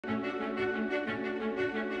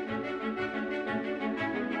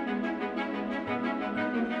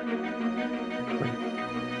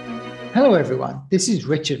Hello everyone, this is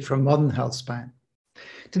Richard from Modern Healthspan.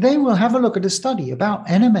 Today we'll have a look at a study about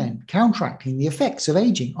NMN counteracting the effects of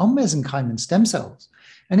aging on mesenchymal stem cells,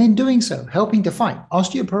 and in doing so helping to fight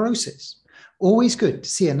osteoporosis. Always good to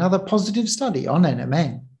see another positive study on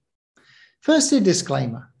NMN. First, a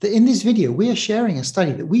disclaimer that in this video we are sharing a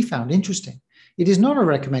study that we found interesting. It is not a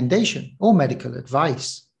recommendation or medical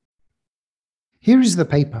advice. Here is the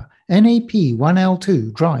paper,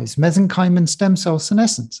 NAP1L2 drives mesenchymal stem cell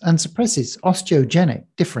senescence and suppresses osteogenic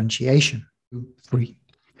differentiation. 3.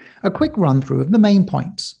 A quick run through of the main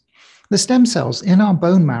points. The stem cells in our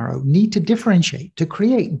bone marrow need to differentiate to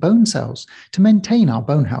create bone cells to maintain our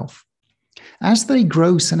bone health. As they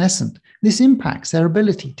grow senescent, this impacts their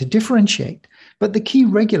ability to differentiate, but the key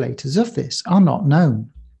regulators of this are not known.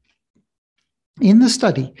 In the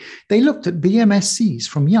study, they looked at BMSCs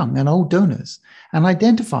from young and old donors and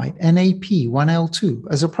identified NAP1L2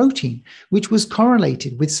 as a protein which was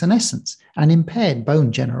correlated with senescence and impaired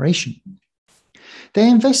bone generation. They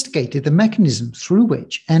investigated the mechanisms through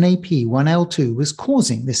which NAP1L2 was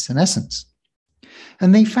causing this senescence,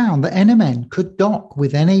 and they found that NMN could dock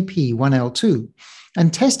with NAP1L2,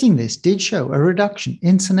 and testing this did show a reduction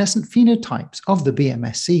in senescent phenotypes of the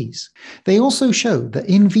BMSCs. They also showed that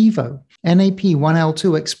in vivo,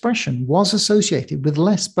 NAP1L2 expression was associated with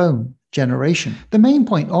less bone generation. The main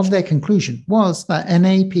point of their conclusion was that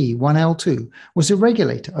NAP1L2 was a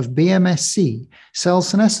regulator of BMSC, cell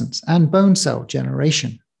senescence, and bone cell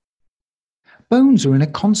generation. Bones are in a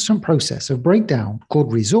constant process of breakdown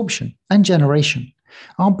called resorption and generation.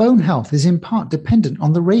 Our bone health is in part dependent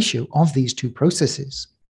on the ratio of these two processes.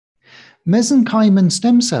 Mesenchymal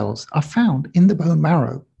stem cells are found in the bone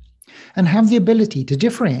marrow and have the ability to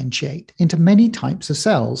differentiate into many types of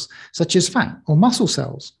cells, such as fat or muscle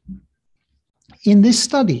cells. In this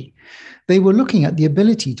study, they were looking at the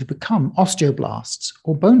ability to become osteoblasts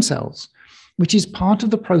or bone cells, which is part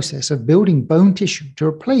of the process of building bone tissue to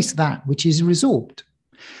replace that which is resorbed.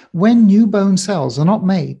 When new bone cells are not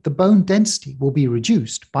made, the bone density will be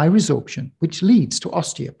reduced by resorption, which leads to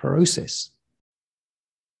osteoporosis.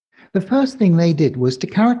 The first thing they did was to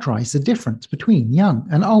characterize the difference between young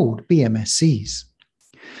and old BMSCs,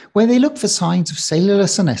 where they looked for signs of cellular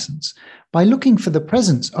senescence by looking for the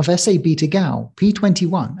presence of SA-beta-gal,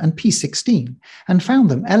 P21 and P16, and found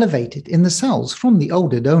them elevated in the cells from the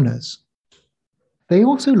older donors. They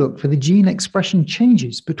also looked for the gene expression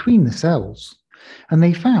changes between the cells, and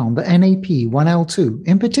they found that NAP1L2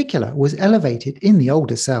 in particular was elevated in the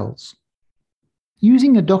older cells.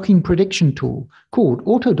 Using a docking prediction tool called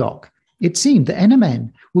AutoDock, it seemed that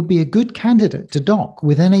NMN would be a good candidate to dock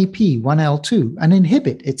with NAP1L2 and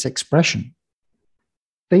inhibit its expression.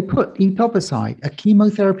 They put etoposide, a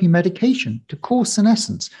chemotherapy medication to cause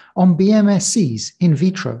senescence, on BMSCs in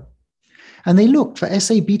vitro, and they looked for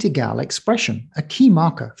SA-beta-gal expression, a key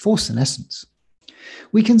marker for senescence.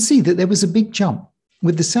 We can see that there was a big jump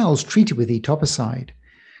with the cells treated with etoposide,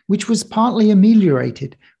 which was partly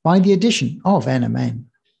ameliorated by the addition of NMN.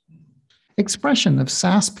 Expression of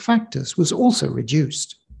SASP factors was also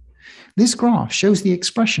reduced. This graph shows the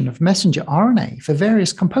expression of messenger RNA for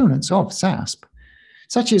various components of SASP,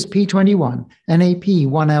 such as P21,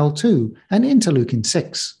 NAP1L2, and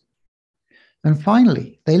interleukin-6. And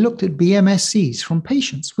finally, they looked at BMSCs from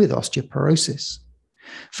patients with osteoporosis.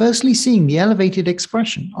 Firstly, seeing the elevated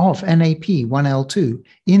expression of NAP1L2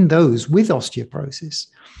 in those with osteoporosis,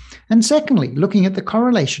 and secondly, looking at the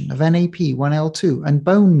correlation of NAP1L2 and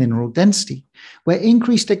bone mineral density, where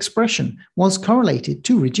increased expression was correlated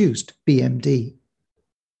to reduced BMD.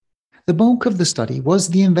 The bulk of the study was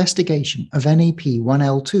the investigation of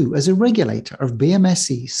NAP1L2 as a regulator of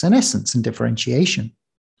BMSC senescence and differentiation.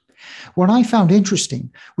 What I found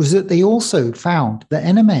interesting was that they also found that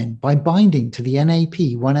NMN, by binding to the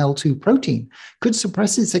NAP1L2 protein, could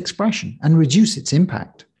suppress its expression and reduce its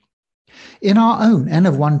impact. In our own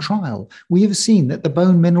N-of-1 trial, we have seen that the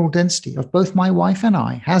bone mineral density of both my wife and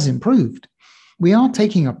I has improved. We are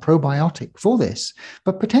taking a probiotic for this,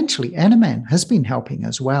 but potentially NMN has been helping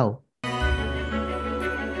as well.